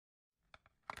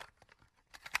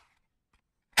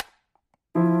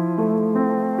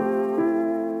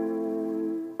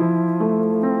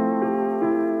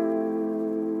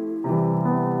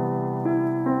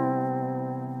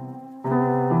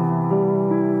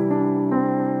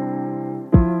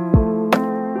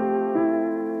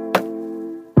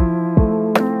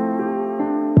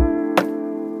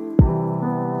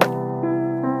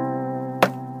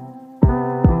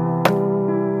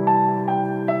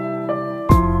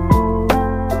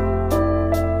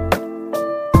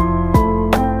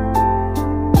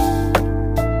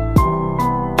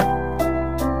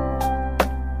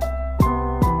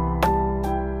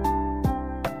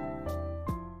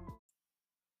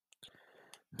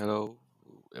Hello,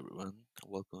 everyone.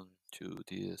 Welcome to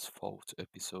this fourth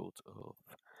episode of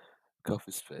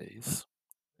Coffee Space.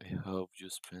 I hope you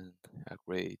spent a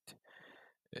great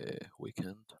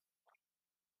weekend.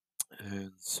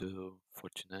 And so, for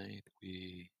tonight,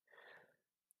 we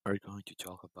are going to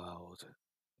talk about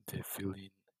the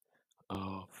feeling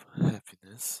of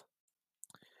happiness.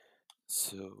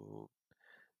 So,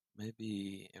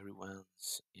 maybe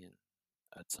everyone's in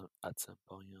at some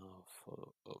point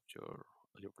of your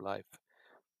life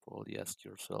probably ask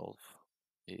yourself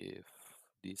if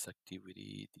this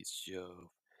activity, this job,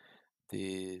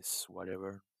 this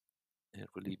whatever, it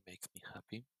really makes me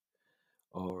happy,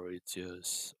 or it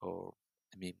just, or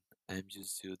I mean, I'm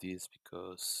just do this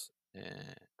because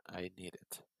I need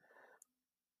it.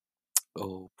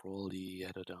 Oh, probably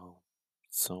I don't know.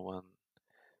 Someone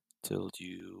told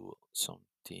you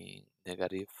something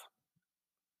negative,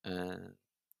 and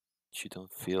you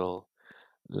don't feel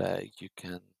like you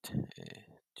can't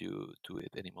do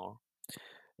it anymore,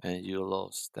 and you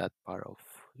lost that part of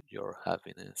your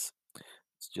happiness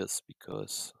just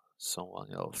because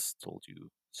someone else told you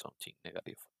something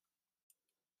negative.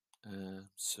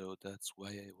 So that's why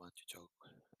I want to talk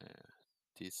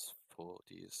this for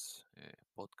this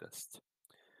podcast.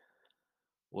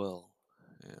 Well,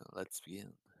 let's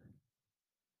begin.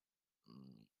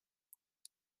 Mm,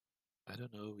 I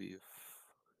don't know if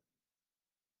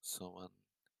someone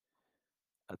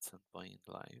at some point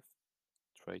in life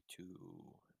tried to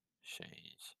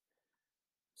change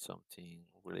something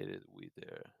related with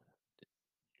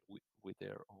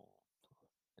their own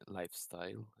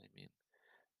lifestyle. I mean,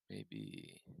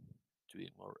 maybe doing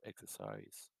more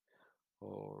exercise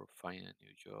or find a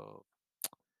new job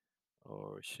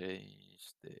or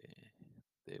change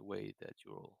the way that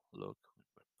you look,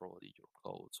 probably your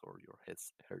clothes or your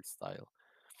hairstyle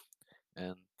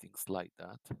and things like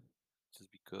that,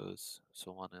 just because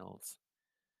someone else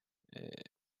uh,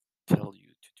 tell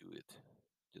you to do it,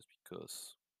 just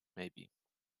because maybe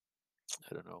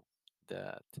I don't know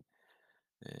that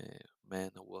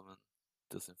man or woman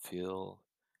doesn't feel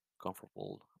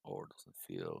comfortable or doesn't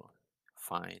feel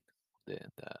fine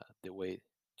the way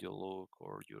you look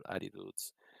or your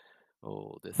attitudes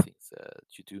or the things that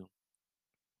you do,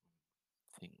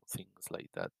 things like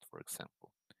that, for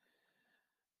example.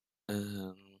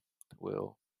 Um,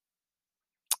 well,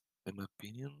 in my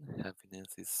opinion,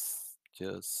 happiness is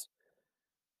just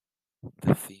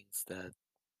the things that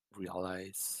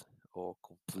realize or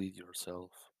complete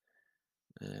yourself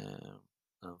um,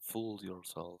 and fool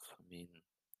yourself. I mean,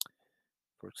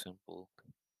 for example,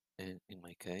 in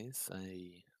my case,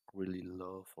 I really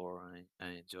love or I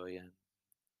enjoy, and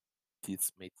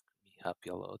this makes me happy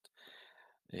a lot,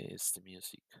 is the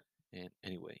music. And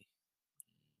anyway,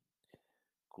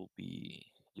 could be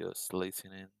just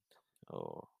listening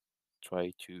or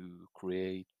try to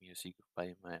create music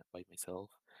by myself.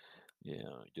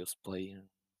 Yeah, just playing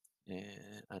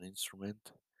an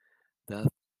instrument. That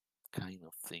kind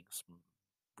of things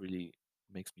really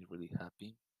makes me really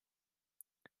happy,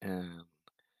 and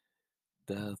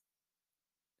that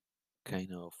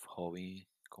kind of hobby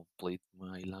complete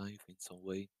my life in some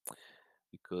way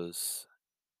because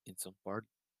in some part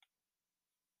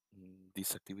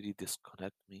this activity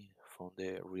disconnect me from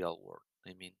the real world.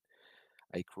 I mean,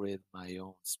 I create my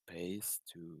own space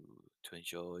to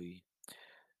enjoy,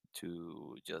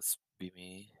 to just be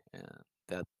me, and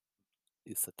that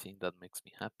is a thing that makes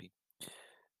me happy.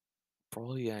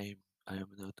 Probably I am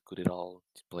not good at all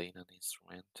at playing an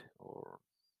instrument or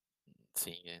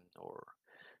singing or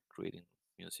creating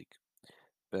music,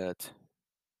 but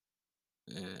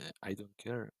I don't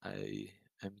care.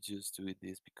 I'm just doing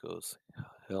this because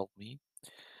help me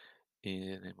in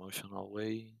an emotional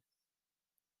way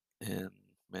and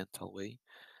mental way.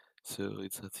 So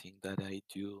it's a thing that I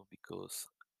do because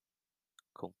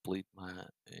complete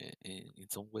in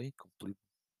some way complete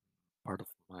part of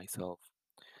myself.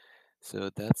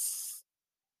 So that's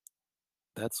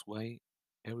why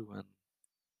everyone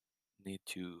need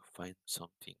to find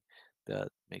something that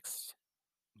makes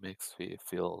me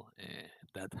feel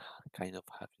that kind of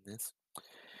happiness,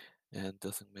 and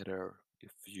doesn't matter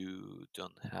if you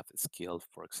don't have a skill,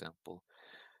 for example,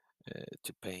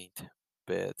 to paint,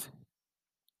 but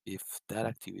if that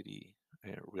activity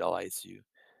realize you,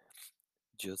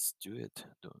 just do it.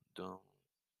 Don't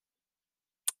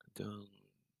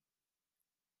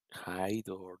hide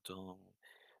or don't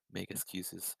make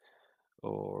excuses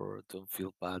or don't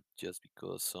feel bad just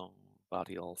because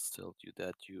somebody else told you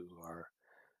that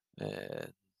uh,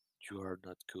 you are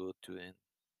not good doing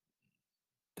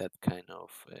that kind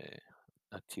of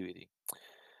activity.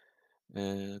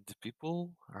 And the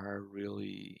people are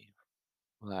really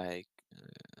like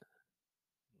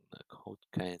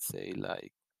can say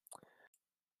like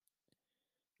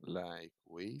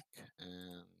weak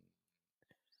and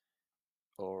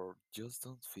or just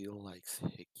don't feel like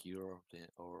secure of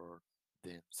or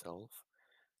themselves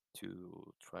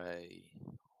to try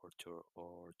or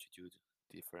to do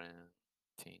different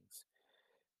things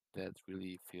that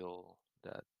really feel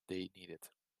that they need it.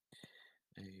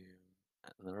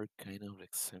 Another kind of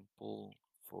example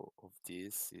for of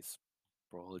this is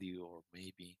probably or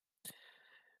maybe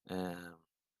um,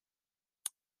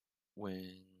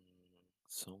 when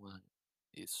someone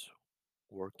is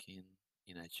working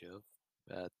in a job,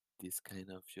 but this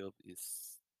kind of job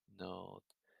is not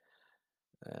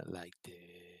like the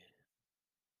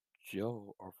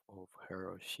job of her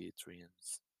or she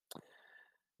dreams,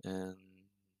 and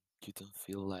you don't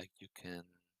feel like you can.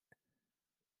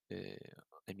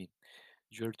 I mean,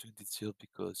 you're doing this job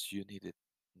because you need it,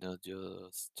 not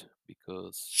just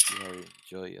because you are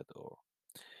enjoy it or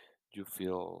you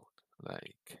feel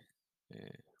like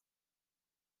uh,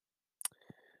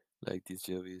 like this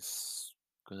job is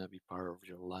gonna be part of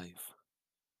your life,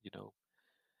 you know.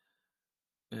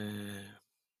 Uh,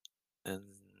 and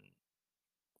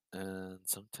and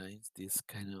sometimes this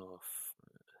kind of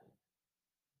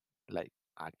like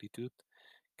attitude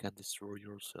can destroy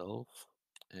yourself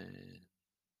in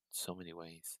so many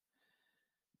ways,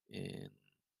 and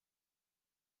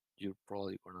you're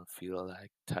probably gonna feel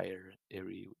like tired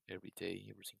every day,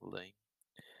 every single day.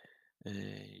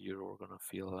 You're gonna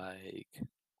feel like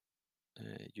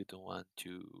you don't want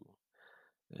to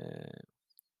uh,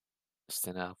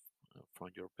 stand up from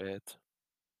your bed,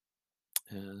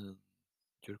 and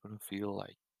you're gonna feel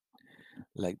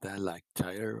like that, like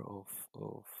tired of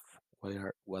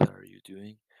what are you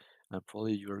doing, and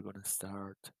probably you're gonna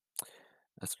start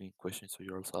asking questions to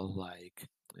yourself like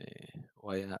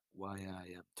why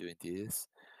I am doing this.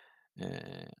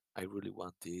 I really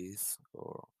want this,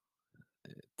 or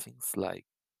things like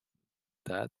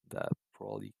that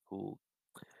probably could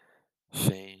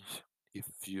change if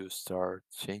you start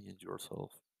changing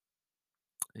yourself.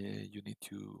 You need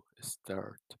to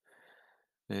start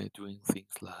doing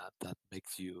things that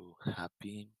makes you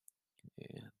happy.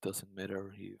 Doesn't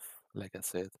matter if, like I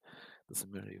said,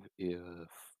 doesn't matter if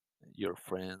your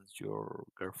friends, your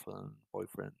girlfriend,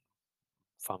 boyfriend,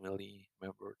 family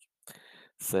members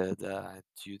said that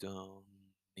you don't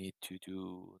need to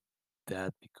do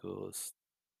that because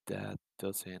that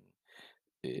doesn't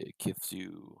gives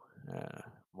you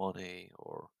money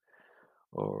or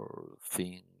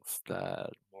things that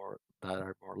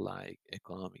are more like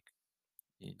economic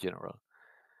in general.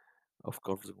 Of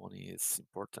course, the money is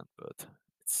important, but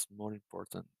it's more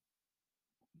important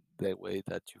the way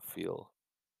that you feel,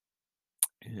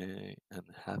 and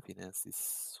happiness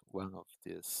is one of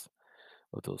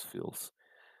those fields.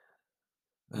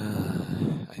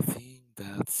 I think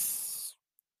that's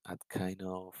a kind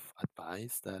of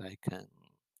advice that I can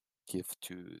give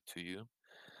to you,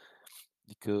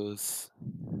 because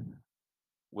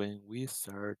when we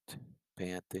start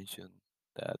paying attention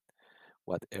that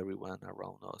what everyone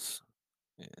around us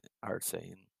uh, are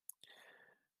saying,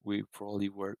 we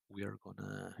are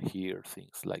gonna hear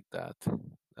things like that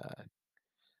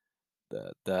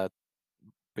that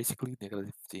basically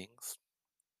negative things,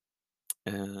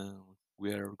 and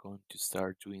we are going to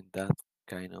start doing that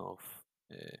kind of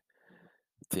uh,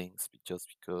 things just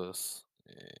because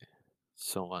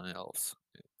someone else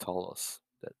told us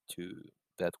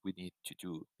that we need to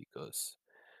do because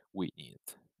we need,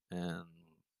 and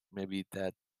maybe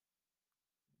that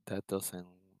doesn't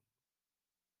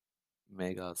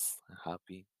make us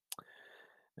happy,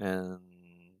 and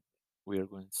we are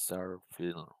going to start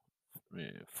feeling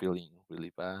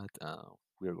really bad.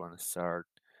 We are going to start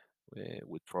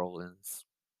with problems,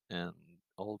 and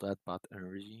all that bad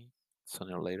energy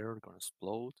sooner or later going to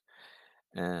explode,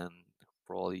 and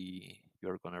probably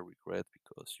you're going to regret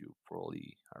because you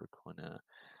probably are going to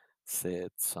say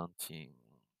something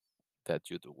that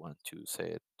you don't want to say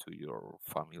it to your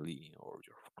family or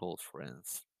your close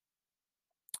friends.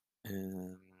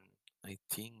 And I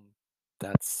think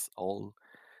that's all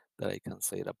that I can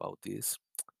say about this.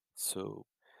 So,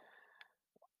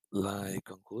 like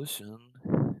conclusion,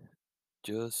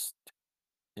 just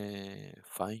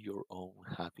find your own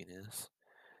happiness.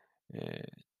 Uh,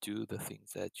 do the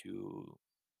things that you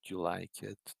like.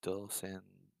 It doesn't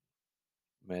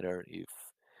matter if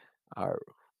are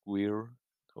weird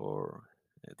or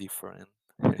different.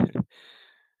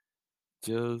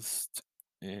 Just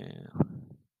uh,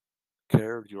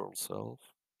 care yourself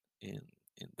in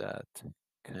in that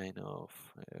kind of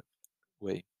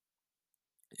way.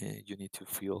 You need to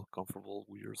feel comfortable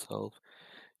with yourself.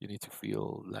 You need to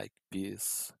feel like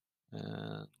peace,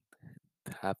 and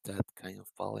have that kind of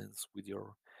balance with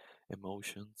your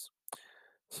emotions.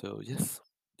 So yes,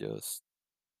 just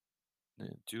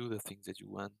do the things that you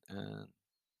want and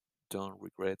don't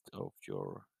regret of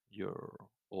your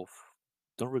of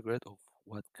don't regret of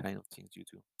what kind of things you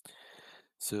do.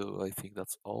 So I think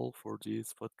that's all for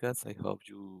this podcast. I hope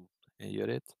you enjoyed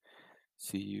it.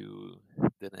 See you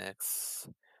the next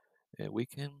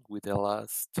weekend with the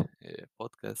last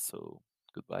podcast. So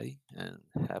goodbye and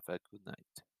have a good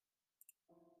night.